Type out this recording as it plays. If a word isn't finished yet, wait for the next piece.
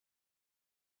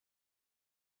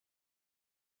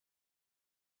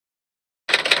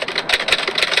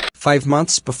5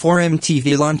 months before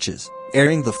MTV launches,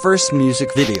 airing the first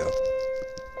music video.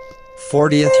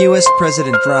 40th U.S.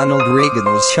 President Ronald Reagan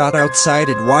was shot outside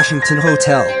a Washington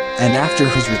hotel, and after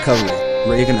his recovery,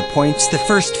 Reagan appoints the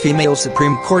first female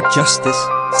Supreme Court Justice,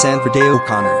 Sandra Day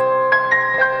O'Connor.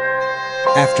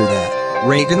 After that,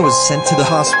 Reagan was sent to the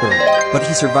hospital, but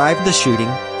he survived the shooting,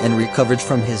 and recovered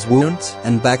from his wounds,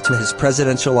 and back to his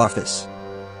presidential office.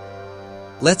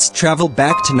 Let's travel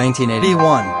back to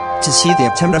 1981, to see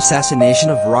the attempted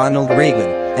assassination of Ronald Reagan,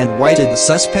 and why did the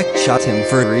suspect shot him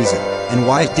for a reason, and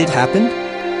why it did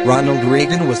happen? Ronald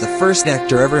Reagan was the first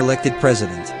actor ever elected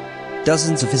president.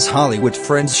 Dozens of his Hollywood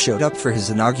friends showed up for his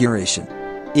inauguration.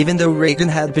 Even though Reagan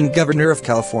had been governor of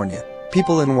California,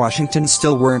 people in Washington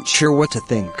still weren't sure what to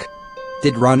think.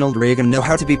 Did Ronald Reagan know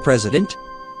how to be president?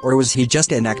 Or was he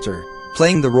just an actor,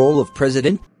 playing the role of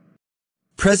president?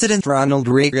 President Ronald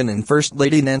Reagan and First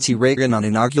Lady Nancy Reagan on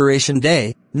Inauguration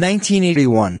Day,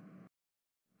 1981.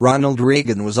 Ronald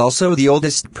Reagan was also the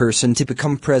oldest person to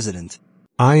become president.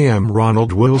 I am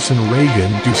Ronald Wilson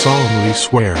Reagan, do solemnly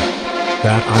swear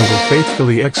that I will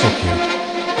faithfully execute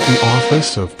the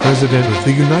office of President of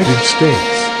the United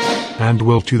States, and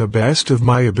will to the best of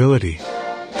my ability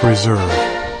preserve,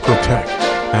 protect,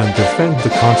 and defend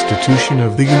the Constitution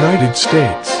of the United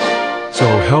States. So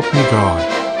help me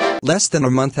God. Less than a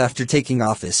month after taking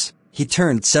office, he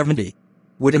turned 70.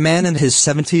 Would a man in his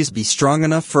 70s be strong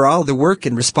enough for all the work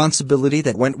and responsibility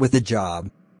that went with the job?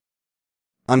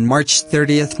 On March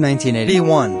 30th,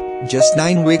 1981, just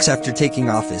 9 weeks after taking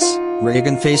office,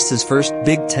 Reagan faced his first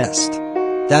big test.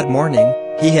 That morning,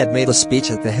 he had made a speech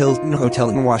at the Hilton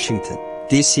Hotel in Washington,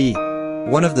 D.C.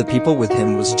 One of the people with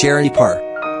him was Jerry Parr.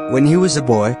 When he was a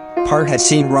boy, Parr had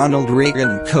seen Ronald Reagan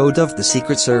in Code of the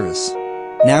Secret Service.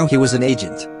 Now he was an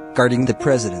agent, guarding the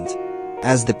president.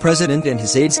 As the president and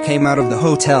his aides came out of the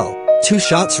hotel, 2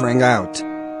 shots rang out.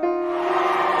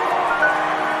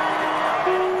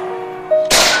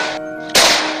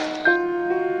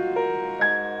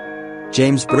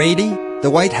 James Brady, the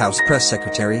White House press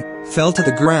secretary, fell to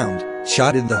the ground,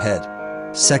 shot in the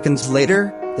head. Seconds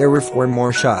later, there were 4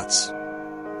 more shots.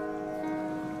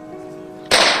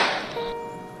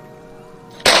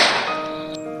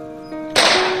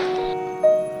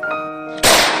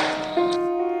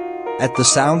 At the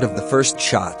sound of the first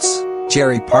shots,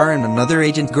 Jerry Parr and another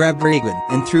agent grabbed Reagan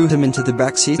and threw him into the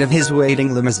backseat of his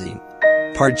waiting limousine.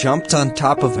 Parr jumped on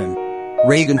top of him.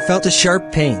 Reagan felt a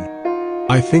sharp pain.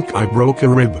 I think I broke a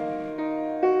rib,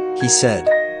 he said.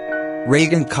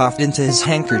 Reagan coughed into his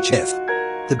handkerchief.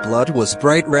 The blood was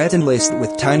bright red and laced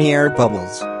with tiny air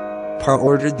bubbles. Parr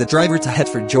ordered the driver to head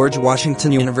for George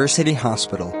Washington University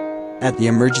Hospital. At the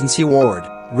emergency ward,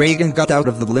 Reagan got out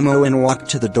of the limo and walked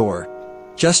to the door.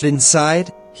 Just inside,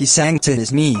 he sank to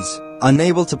his knees,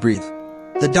 unable to breathe.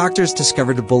 The doctors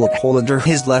discovered a bullet hole under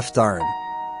his left arm.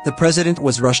 The president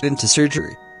was rushed into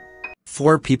surgery.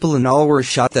 4 people in all were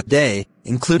shot that day,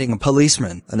 including a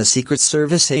policeman and a Secret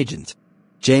Service agent.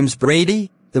 James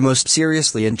Brady, the most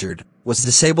seriously injured, was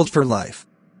disabled for life.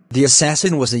 The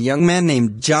assassin was a young man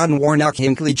named John Warnock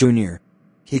Hinckley Jr.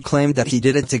 He claimed that he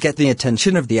did it to get the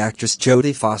attention of the actress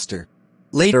Jodie Foster.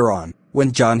 Later on,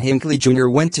 when John Hinckley Jr.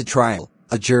 went to trial,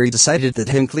 a jury decided that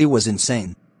Hinckley was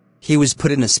insane. He was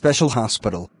put in a special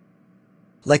hospital,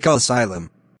 like an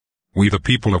asylum. We the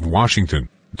people of Washington,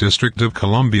 District of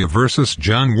Columbia versus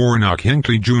John Warnock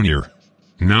Hinckley Jr.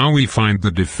 Now we find the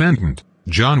defendant,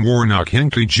 John Warnock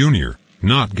Hinckley Jr.,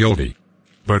 not guilty.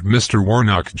 But Mr.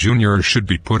 Warnock Jr. should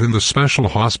be put in the special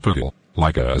hospital,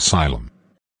 like an asylum.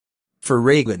 For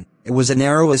Reagan, it was a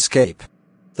narrow escape.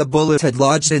 The bullet had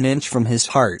lodged an inch from his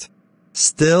heart.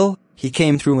 Still, he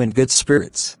came through in good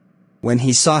spirits. When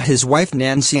he saw his wife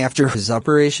Nancy after his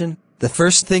operation, the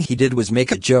first thing he did was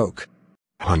make a joke.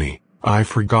 Honey, I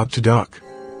forgot to duck.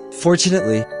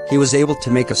 Fortunately, he was able to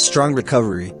make a strong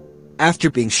recovery. After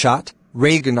being shot,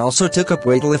 Reagan also took up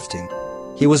weightlifting.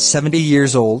 He was 70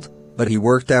 years old, but he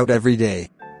worked out every day.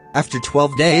 After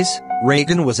 12 days,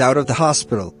 Reagan was out of the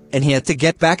hospital, and he had to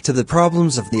get back to the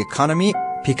problems of the economy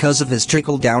because of his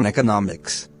trickle-down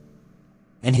economics.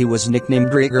 And he was nicknamed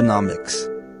Reaganomics.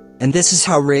 And this is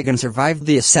how Reagan survived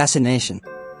the assassination.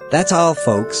 That's all,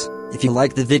 folks. If you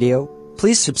liked the video,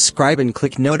 please subscribe and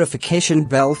click notification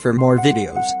bell for more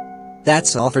videos.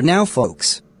 That's all for now,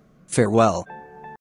 folks. Farewell.